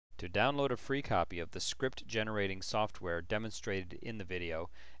To download a free copy of the script generating software demonstrated in the video,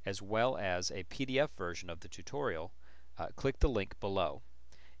 as well as a PDF version of the tutorial, click the link below.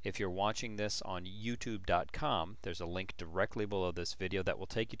 If you're watching this on youtube.com, there's a link directly below this video that will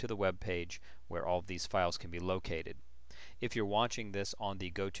take you to the web page where all of these files can be located. If you're watching this on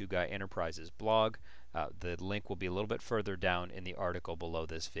the GoToGuy Enterprises blog, the link will be a little bit further down in the article below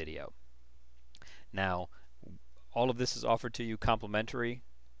this video. Now, all of this is offered to you complimentary.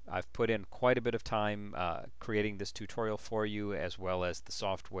 I've put in quite a bit of time creating this tutorial for you, as well as the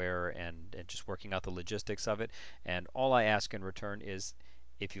software and just working out the logistics of it. And all I ask in return is,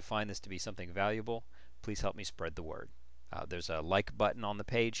 if you find this to be something valuable, please help me spread the word. There's a like button on the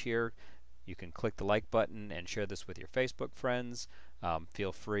page here. You can click the like button and share this with your Facebook friends.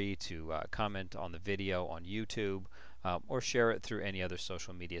 Feel free to comment on the video on YouTube, or share it through any other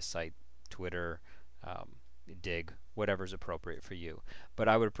social media site, Twitter, Dig, whatever's appropriate for you. But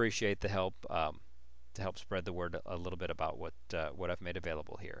I would appreciate the help to help spread the word a little bit about what I've made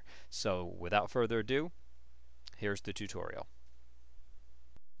available here. So without further ado, here's the tutorial.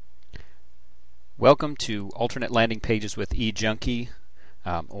 Welcome to Alternate Landing Pages with e-Junkie,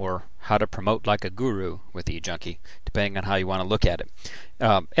 or How to Promote Like a Guru with e-Junkie, depending on how you want to look at it.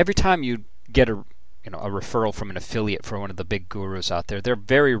 Every time you get a referral from an affiliate for one of the big gurus out there, they're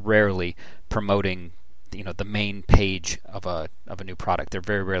very rarely promoting the main page of a new product. They're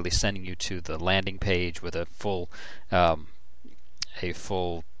very rarely sending you to the landing page with a full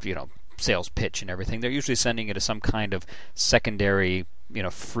sales pitch and everything. They're usually sending you to some kind of secondary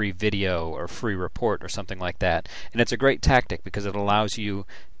free video or free report or something like that. And it's a great tactic because it allows you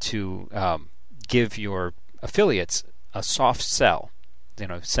to give your affiliates a soft sell.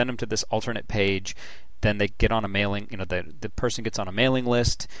 Send them to this alternate page. Then they get on a mailing, the person gets on a mailing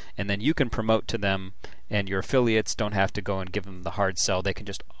list, and then you can promote to them, and your affiliates don't have to go and give them the hard sell. They can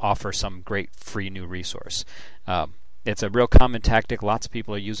just offer some great free new resource. It's a real common tactic. Lots of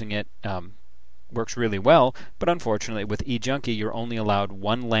people are using it. Works really well, but unfortunately with e-Junkie you're only allowed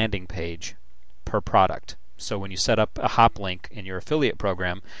one landing page per product. So when you set up a Hoplink in your affiliate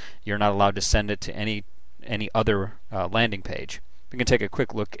program, you're not allowed to send it to any other landing page. We can take a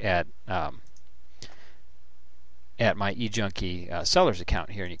quick look at my e-Junkie seller's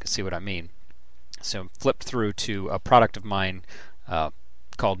account here, and you can see what I mean. So flip through to a product of mine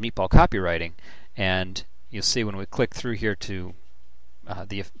called Meatball Copywriting, and you'll see when we click through here to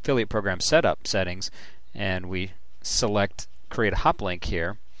the affiliate program setup settings, and we select create a Hoplink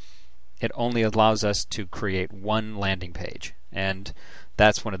here, it only allows us to create one landing page, and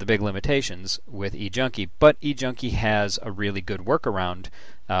that's one of the big limitations with e-Junkie. But e-Junkie has a really good workaround.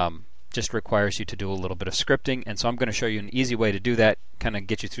 Just requires you to do a little bit of scripting, and so I'm going to show you an easy way to do that, kind of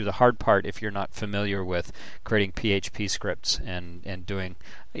get you through the hard part if you're not familiar with creating PHP scripts and doing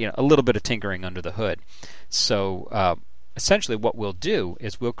a little bit of tinkering under the hood. So essentially what we'll do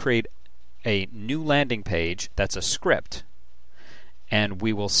is we'll create a new landing page that's a script, and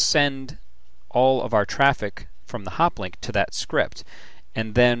we will send all of our traffic from the Hoplink to that script.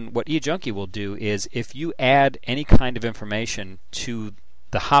 And then what e-Junkie will do is, if you add any kind of information to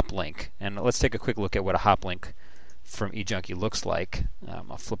the Hoplink, and let's take a quick look at what a Hoplink from e-Junkie looks like.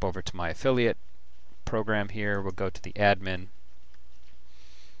 I'll flip over to my affiliate program here. We'll go to the admin,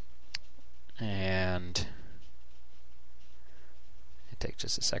 and it takes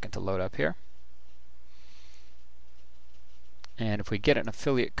just a second to load up here. And if we get an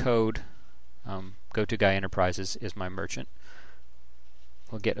affiliate code, GoToGuy Enterprises is my merchant.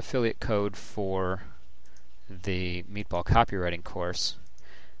 We'll get affiliate code for the Meatball Copywriting course,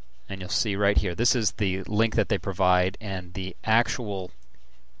 and you'll see right here, this is the link that they provide, and the actual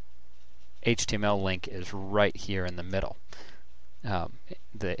HTML link is right here in the middle. The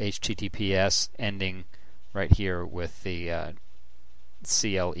HTTPS ending right here with the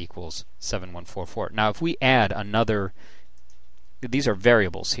CL equals 7144. Now if we add another, these are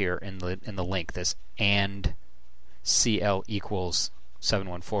variables here in the link, this and CL equals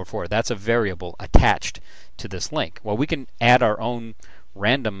 7144. That's a variable attached to this link. Well, we can add our own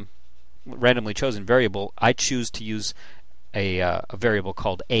randomly chosen variable. I choose to use a variable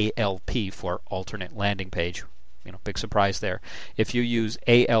called ALP for alternate landing page. Big surprise there. If you use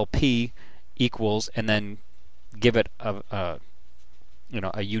ALP equals and then give it a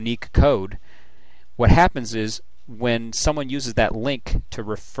unique code, what happens is when someone uses that link to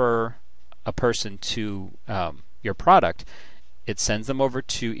refer a person to your product, it sends them over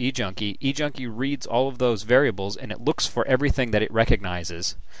to e-Junkie. e-Junkie reads all of those variables, and it looks for everything that it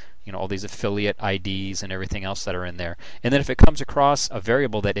recognizes, all these affiliate IDs and everything else that are in there. And then if it comes across a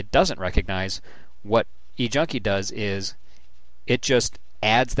variable that it doesn't recognize, what e-Junkie does is it just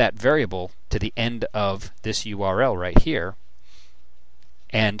adds that variable to the end of this URL right here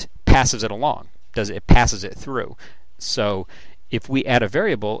and passes it along. It passes it through. So if we add a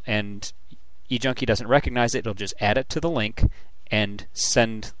variable and e-Junkie doesn't recognize it, it'll just add it to the link and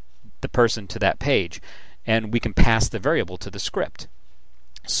send the person to that page. And we can pass the variable to the script.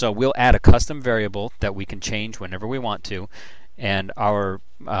 So we'll add a custom variable that we can change whenever we want to, and our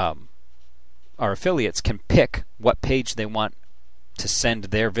affiliates can pick what page they want to send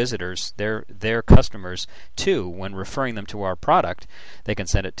their visitors, their customers to when referring them to our product. They can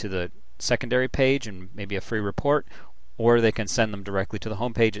send it to the secondary page and maybe a free report, or they can send them directly to the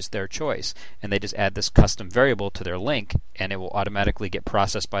home page. It's their choice, and they just add this custom variable to their link, and it will automatically get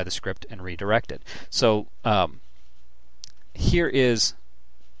processed by the script and redirected. So here is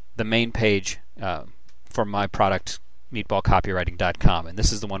the main page for my product, meatballcopywriting.com, and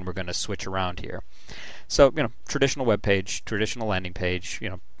this is the one we're going to switch around here. So, traditional web page, traditional landing page,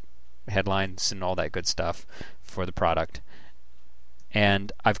 headlines and all that good stuff for the product.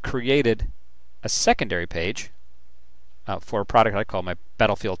 And I've created a secondary page for a product I call my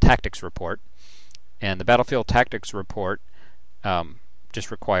Battlefield Tactics Report. And the Battlefield Tactics Report just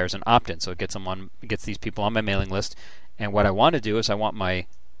requires an opt-in, so it gets these people on my mailing list. And what I want to do is I want my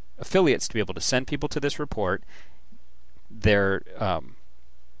affiliates to be able to send people to this report. Their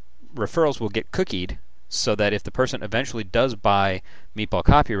referrals will get cookied, so that if the person eventually does buy Meatball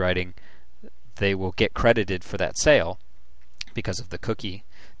Copywriting, they will get credited for that sale because of the cookie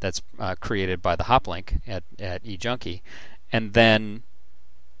that's created by the Hoplink at e-Junkie, and then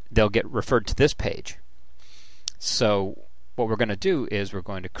they'll get referred to this page. So what we're going to do is we're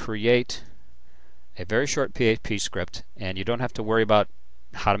going to create a very short PHP script, and you don't have to worry about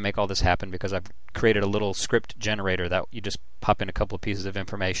how to make all this happen because I've created a little script generator that you just pop in a couple of pieces of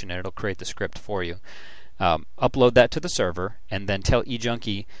information and it'll create the script for you. Upload that to the server and then tell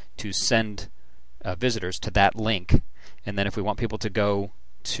e-Junkie to send visitors to that link, and then if we want people to go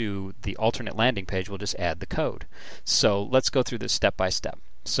to the alternate landing page, we'll just add the code. So let's go through this step by step.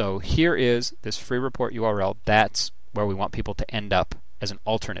 So here is this free report URL. That's where we want people to end up as an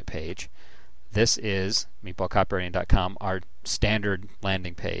alternate page. This is meatballcopywriting.com, our standard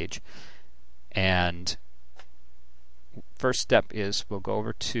landing page. And first step is we'll go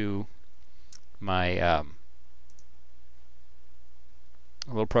over to my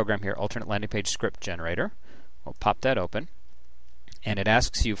little program here, alternate landing page script generator. We'll pop that open, and it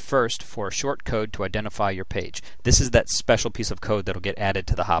asks you first for a short code to identify your page. This is that special piece of code that'll get added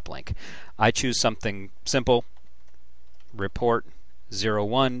to the Hoplink. I choose something simple, report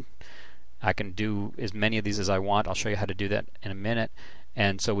 01. I can do as many of these as I want. I'll show you how to do that in a minute.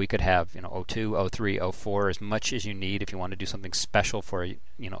 And so we could have 02, 03, 04, as much as you need. If you want to do something special for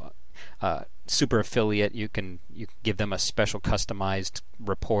super affiliate, you can give them a special customized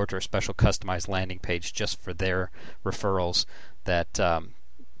report or a special customized landing page just for their referrals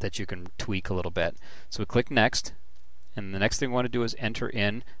that you can tweak a little bit. So we click next, and the next thing we want to do is enter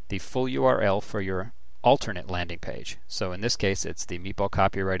in the full URL for your alternate landing page. So in this case, it's the Meatball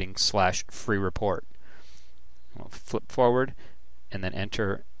Copywriting /free report. We'll flip forward and then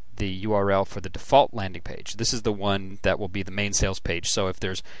enter the URL for the default landing page. This is the one that will be the main sales page. So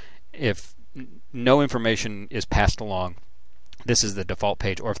if no information is passed along, this is the default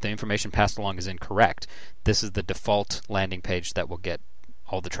page, or if the information passed along is incorrect, this is the default landing page that will get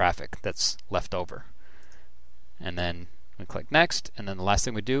all the traffic that's left over. And then we click next, and then the last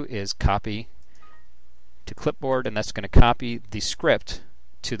thing we do is copy to Clipboard, and that's going to copy the script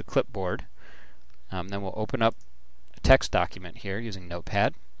to the Clipboard. Then we'll open up a text document here using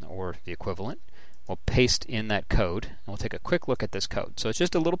Notepad or the equivalent. We'll paste in that code, and we'll take a quick look at this code. So it's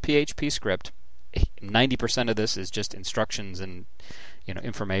just a little PHP script. 90% of this is just instructions and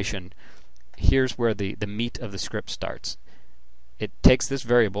information. Here's where the meat of the script starts. It takes this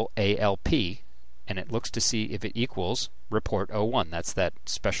variable ALP, and it looks to see if it equals report 01. That's that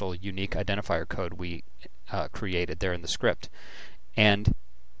special unique identifier code we created there in the script. And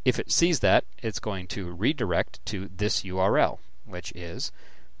if it sees that, it's going to redirect to this URL, which is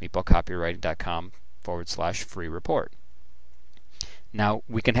meatballcopywriting.com /free report. Now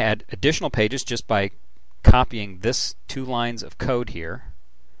we can add additional pages just by copying this 2 lines of code here.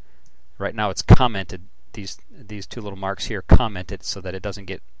 Right now it's commented, these 2 little marks here commented so that it doesn't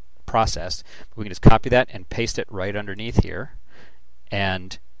get processed. But we can just copy that and paste it right underneath here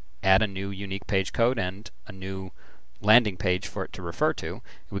and add a new unique page code and a new landing page for it to refer to.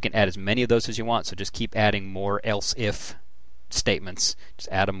 We can add as many of those as you want, so just keep adding more else if statements. Just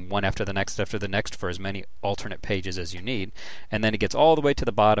add them one after the next for as many alternate pages as you need. And then it gets all the way to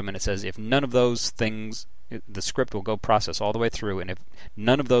the bottom and it says if none of those things The script will go process all the way through, and if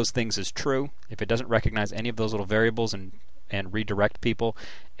none of those things is true, if it doesn't recognize any of those little variables and redirect people,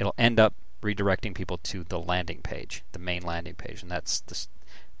 it'll end up redirecting people to the landing page, the main landing page, and that's this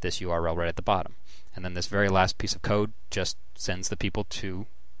URL right at the bottom. And then this very last piece of code just sends the people to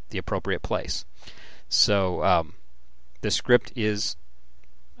the appropriate place. So the script is,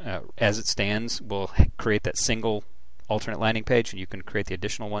 as it stands, will create that single alternate landing page, and you can create the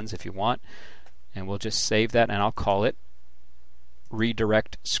additional ones if you want. And we'll just save that, and I'll call it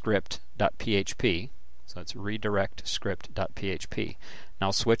redirectscript.php. So it's redirectscript.php. Now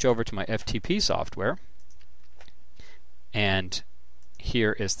I'll switch over to my FTP software, and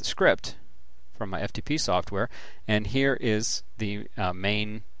here is the script from my FTP software, and here is the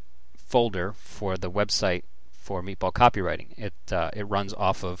main folder for the website for Meatball Copywriting. It runs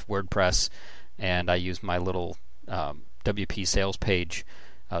off of WordPress, and I use my little WP sales page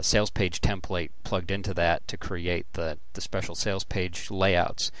template plugged into that to create the special sales page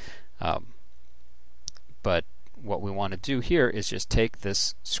layouts. But what we want to do here is just take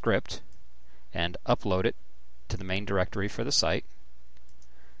this script and upload it to the main directory for the site.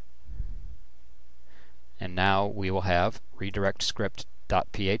 And now we will have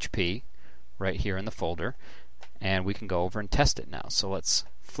redirectscript.php right here in the folder, and we can go over and test it now. So let's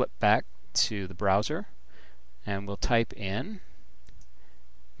flip back to the browser, and we'll type in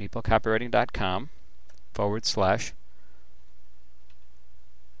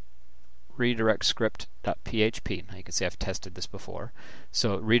meatballcopywriting.com/redirectscript.php. Now you can see I've tested this before.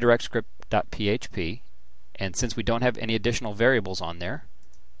 So redirectscript.php, and since we don't have any additional variables on there,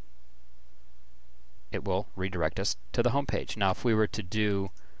 it will redirect us to the home page. Now if we were to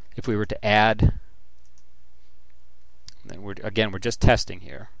add, then we're just testing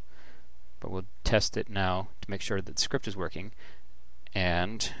here, but we'll test it now to make sure that the script is working,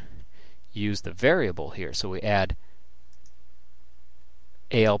 and use the variable here. So we add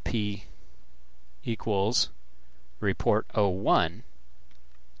ALP equals report 01.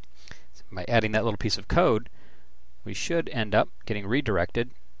 So by adding that little piece of code, we should end up getting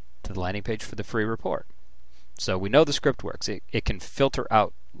redirected to the landing page for the free report. So we know the script works. It can filter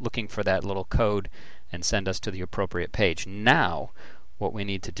out looking for that little code and send us to the appropriate page. Now what we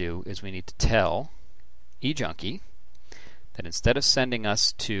need to do is we need to tell e-Junkie that instead of sending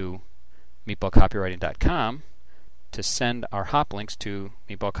us to meatballcopywriting.com, to send our hoplinks to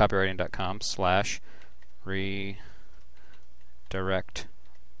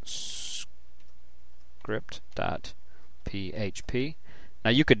meatballcopywriting.com/redirectscript.php. Now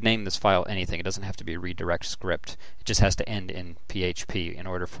you could name this file anything. It doesn't have to be redirect script. It just has to end in PHP in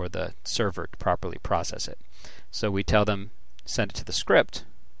order for the server to properly process it. So we tell them, send it to the script,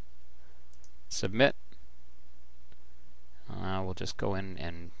 submit. We'll just go in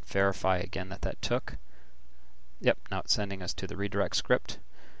and verify again that took. Yep, now it's sending us to the redirect script.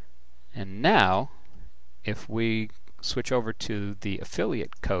 And now, if we switch over to the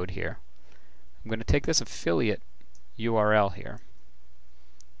affiliate code here, I'm going to take this affiliate URL here.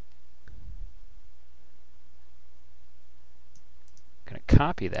 I'm going to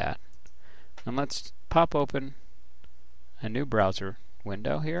copy that, and let's pop open a new browser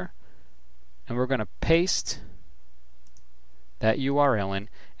window here, and we're going to paste that URL in,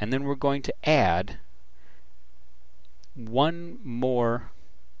 and then we're going to add one more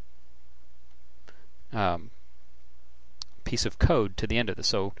piece of code to the end of this.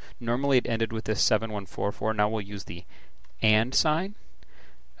 So normally it ended with this 7144. Now we'll use the AND sign,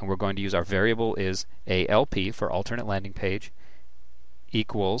 and we're going to use our variable is ALP for alternate landing page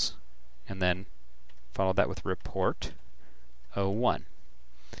equals, and then follow that with report 01.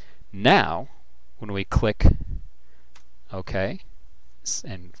 Now when we click OK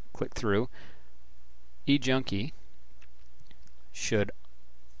and click through, e-Junkie should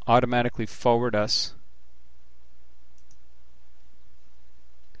automatically forward us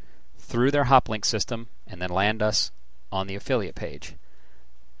through their Hoplink system and then land us on the affiliate page.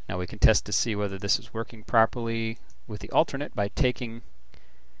 Now we can test to see whether this is working properly with the alternate by taking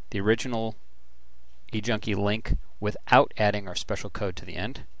the original e-Junkie link without adding our special code to the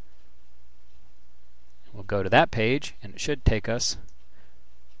end. We'll go to that page, and it should take us,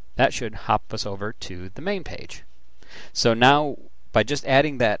 that should hop us over to the main page. So now, by just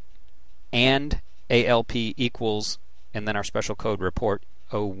adding that and ALP equals and then our special code report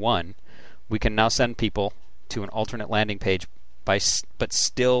 01, we can now send people to an alternate landing page but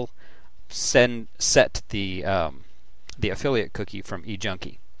still set the affiliate cookie from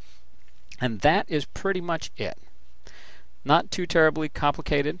e-Junkie. And that is pretty much it. Not too terribly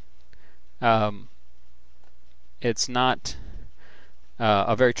complicated. It's not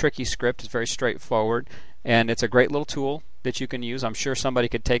a very tricky script. It's very straightforward. and it's a great little tool that you can use. I'm sure somebody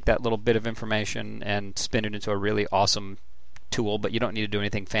could take that little bit of information and spin it into a really awesome tool, but you don't need to do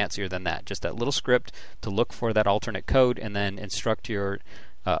anything fancier than that. Just that little script to look for that alternate code and then instruct your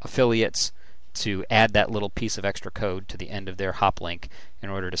affiliates to add that little piece of extra code to the end of their Hoplink in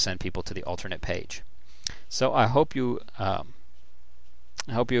order to send people to the alternate page. So I hope you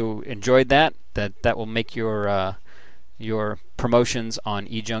enjoyed that. That will make your promotions on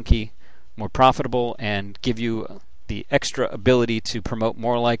e-Junkie more profitable and give you the extra ability to promote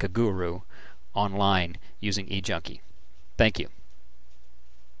more like a guru online using e-Junkie. Thank you.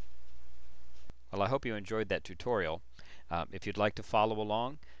 Well, I hope you enjoyed that tutorial. If you'd like to follow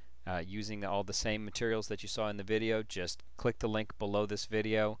along using all the same materials that you saw in the video, just click the link below this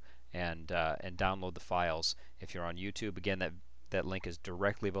video and download the files. If you're on YouTube, again, that link is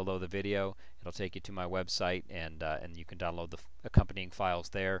directly below the video. It'll take you to my website, and you can download the accompanying files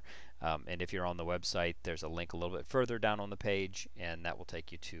there. And if you're on the website, there's a link a little bit further down on the page, and that will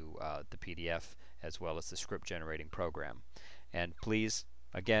take you to the PDF as well as the script generating program. And please,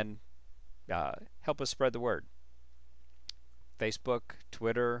 again, help us spread the word. Facebook,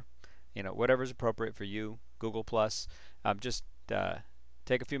 Twitter, whatever's appropriate for you, Google+. Just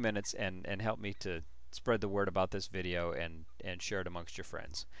take a few minutes and help me to spread the word about this video and share it amongst your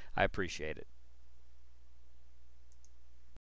friends. I appreciate it.